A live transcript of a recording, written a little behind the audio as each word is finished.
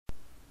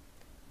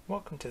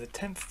Welcome to the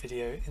 10th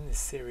video in this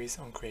series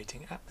on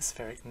creating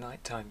atmospheric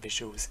nighttime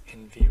visuals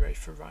in VRay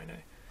for Rhino.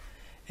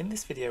 In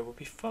this video we'll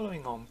be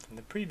following on from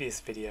the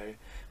previous video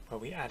where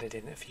we added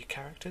in a few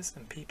characters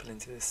and people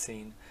into the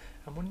scene,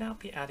 and we'll now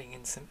be adding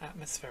in some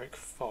atmospheric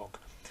fog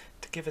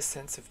to give a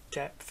sense of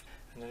depth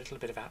and a little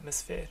bit of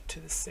atmosphere to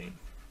the scene.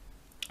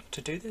 To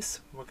do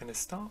this we're going to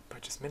start by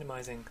just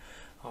minimizing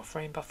our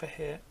frame buffer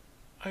here,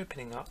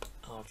 opening up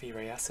our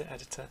VRay asset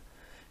editor,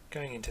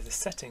 going into the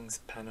settings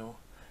panel,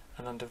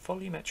 and under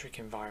volumetric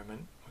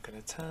environment we're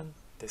going to turn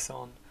this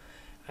on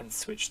and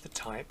switch the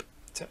type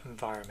to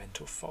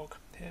environmental fog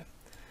here.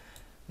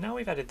 Now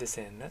we've added this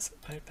in, let's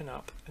open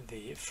up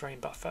the frame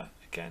buffer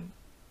again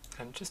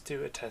and just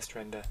do a test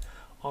render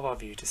of our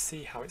view to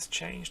see how it's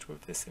changed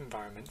with this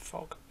environment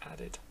fog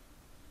added.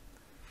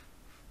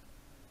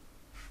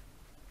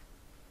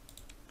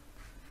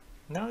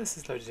 Now this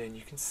is loaded in,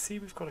 you can see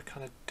we've got a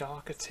kind of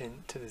darker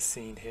tint to the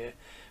scene here,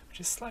 which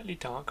is slightly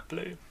dark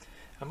blue.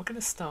 And we're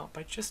going to start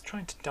by just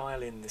trying to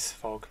dial in this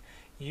fog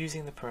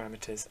using the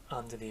parameters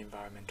under the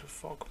environmental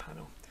fog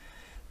panel.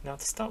 Now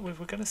to start with,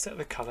 we're going to set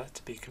the colour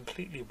to be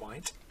completely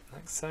white,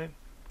 like so,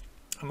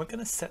 and we're going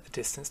to set the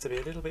distance to be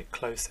a little bit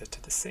closer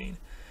to the scene.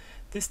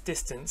 This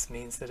distance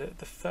means that at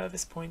the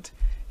furthest point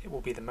it will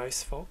be the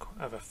most fog,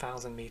 over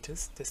 1,000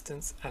 meters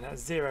distance, and at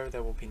 0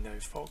 there will be no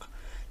fog.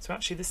 So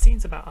actually the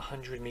scene's about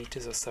 100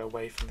 meters or so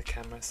away from the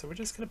camera, so we're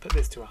just going to put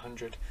this to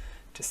 100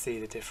 to see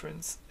the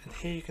difference. And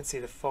here you can see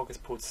the fog is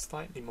pulled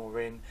slightly more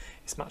in.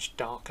 It's much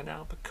darker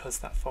now because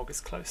that fog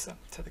is closer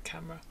to the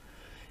camera.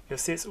 You'll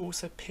see it's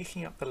also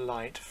picking up the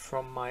light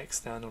from my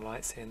external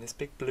lights here, and this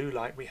big blue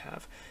light we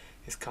have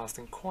is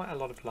casting quite a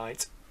lot of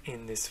light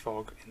in this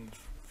fog in the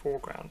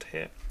foreground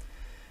here.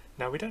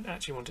 Now we don't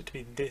actually want it to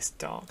be this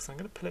dark, so I'm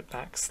going to pull it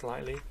back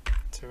slightly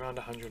to around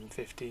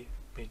 150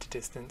 meter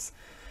distance,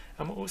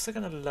 and we're also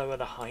going to lower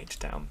the height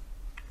down.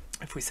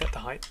 If we set the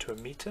height to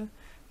 1 meter,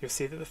 you'll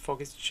see that the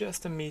fog is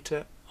just 1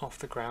 meter off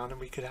the ground,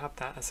 and we could have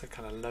that as a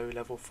kind of low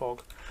level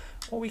fog,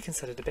 or we can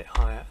set it a bit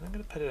higher, and I'm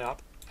going to put it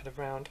up at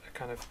around a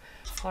kind of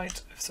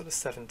height of sort of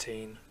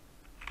 17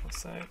 or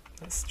so.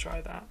 Let's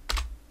try that,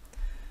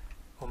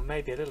 or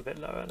maybe a little bit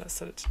lower, let's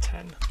set it to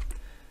 10,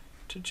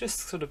 to just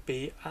sort of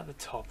be at the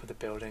top of the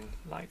building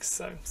like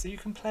so. So you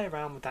can play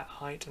around with that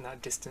height and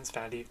that distance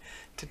value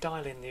to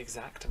dial in the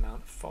exact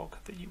amount of fog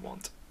that you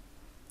want.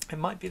 It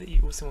might be that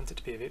you also want it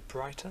to be a bit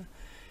brighter,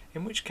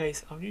 in which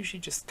case I'll usually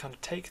just kind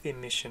of take the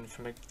emission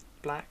from a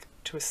black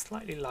to a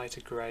slightly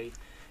lighter grey,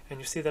 and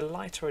you'll see the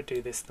lighter I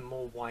do this, the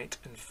more white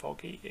and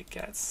foggy it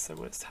gets. So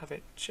let's have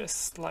it just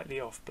slightly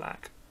off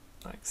black,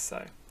 like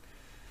so.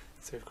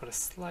 So we've got a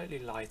slightly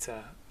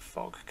lighter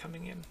fog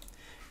coming in.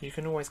 You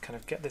can always kind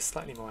of get this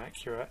slightly more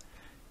accurate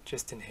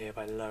just in here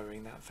by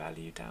lowering that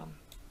value down.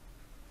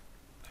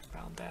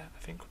 Around there I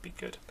think would be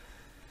good.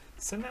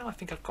 So now I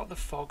think I've got the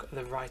fog at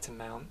the right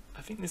amount.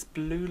 I think this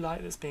blue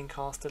light that's being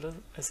cast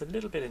is a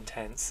little bit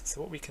intense,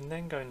 so what we can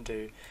then go and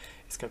do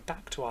is go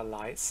back to our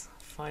lights,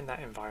 find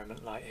that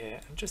environment light here,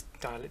 and just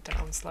dial it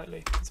down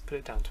slightly. Let's put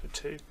it down to a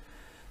 2,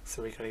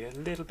 so we're going to get a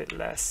little bit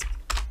less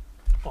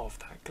of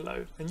that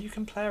glow. And you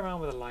can play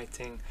around with the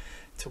lighting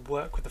to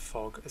work with the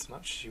fog as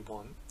much as you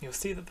want. You'll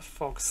see that the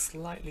fog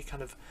slightly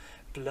kind of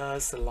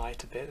blurs the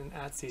light a bit and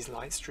adds these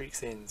light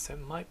streaks in, so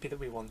it might be that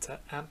we want to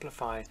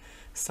amplify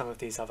some of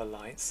these other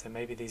lights. So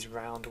maybe these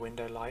round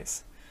window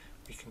lights,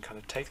 we can kind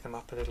of take them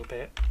up a little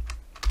bit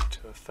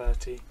to a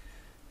 30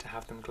 to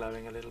have them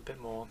glowing a little bit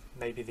more.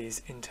 Maybe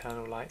these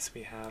internal lights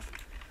we have,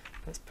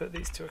 let's put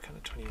these to a kind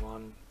of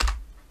 21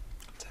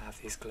 to have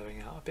these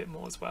glowing out a bit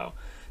more as well.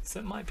 So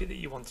it might be that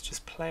you want to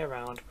just play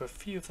around with a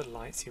few of the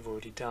lights you've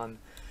already done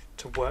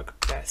to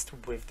work best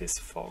with this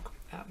fog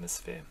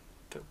atmosphere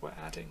that we're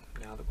adding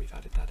now that we've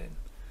added that in.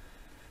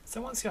 So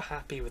once you're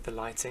happy with the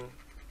lighting,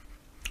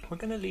 we're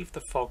going to leave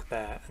the fog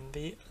there, and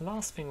the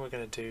last thing we're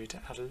going to do to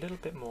add a little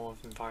bit more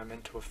of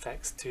environmental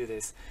effects to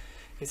this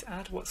is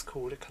add what's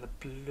called a kind of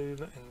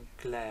bloom and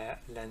glare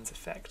lens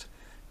effect.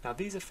 Now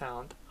these are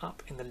found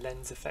up in the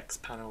lens effects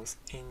panels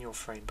in your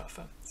frame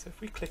buffer. So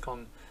if we click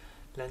on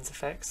lens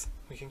effects,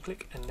 we can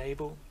click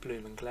enable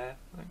bloom and glare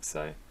like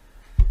so,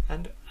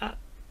 and at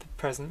the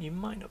present you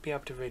might not be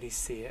able to really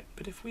see it,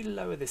 but if we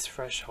lower this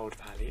threshold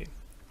value,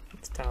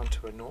 it's down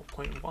to a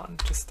 0.1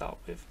 to start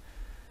with,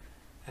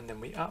 and then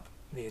we up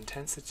the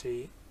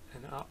intensity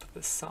and up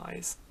the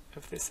size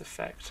of this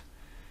effect,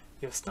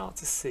 you'll start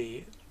to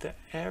see that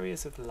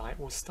areas of the light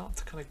will start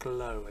to kind of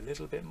glow a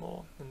little bit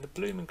more, and the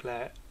bloom and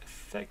glare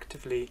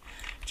effectively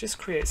just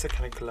creates a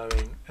kind of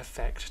glowing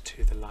effect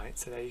to the light.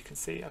 So there you can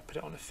see I put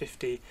it on a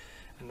 50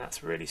 and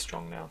that's really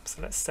strong now.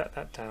 So let's set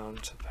that down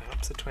to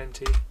perhaps a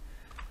 20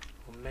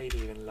 or maybe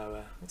even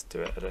lower. Let's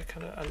do it at a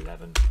kind of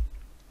 11,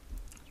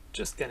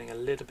 just getting a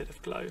little bit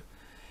of glow.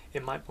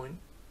 It might want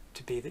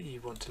to be that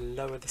you want to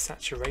lower the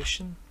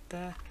saturation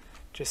there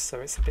just so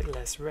it's a bit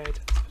less red.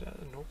 Let's put it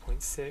at a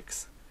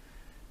 0.6,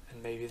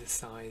 and maybe the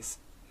size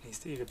needs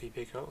to either be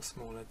bigger or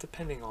smaller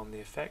depending on the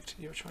effect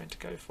you're trying to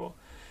go for.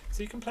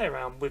 So you can play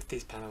around with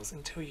these panels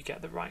until you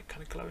get the right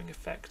kind of glowing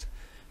effect.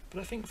 But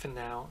I think for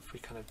now, if we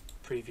kind of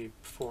preview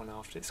before and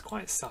after. It's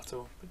quite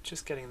subtle, but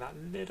just getting that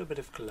little bit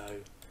of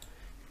glow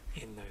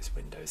in those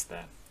windows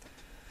there.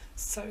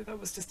 So that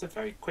was just a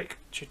very quick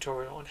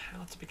tutorial on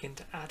how to begin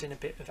to add in a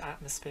bit of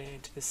atmosphere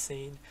into the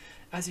scene.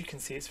 As you can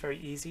see, it's very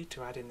easy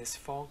to add in this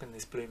fog and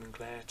this bloom and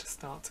glare to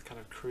start to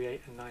kind of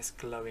create a nice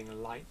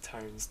glowing light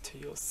tones to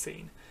your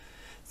scene.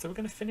 So we're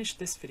going to finish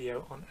this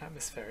video on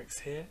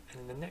atmospherics here,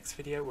 and in the next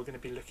video we're going to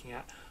be looking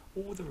at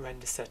all the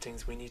render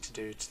settings we need to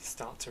do to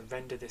start to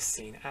render this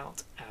scene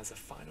out as a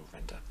final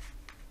render.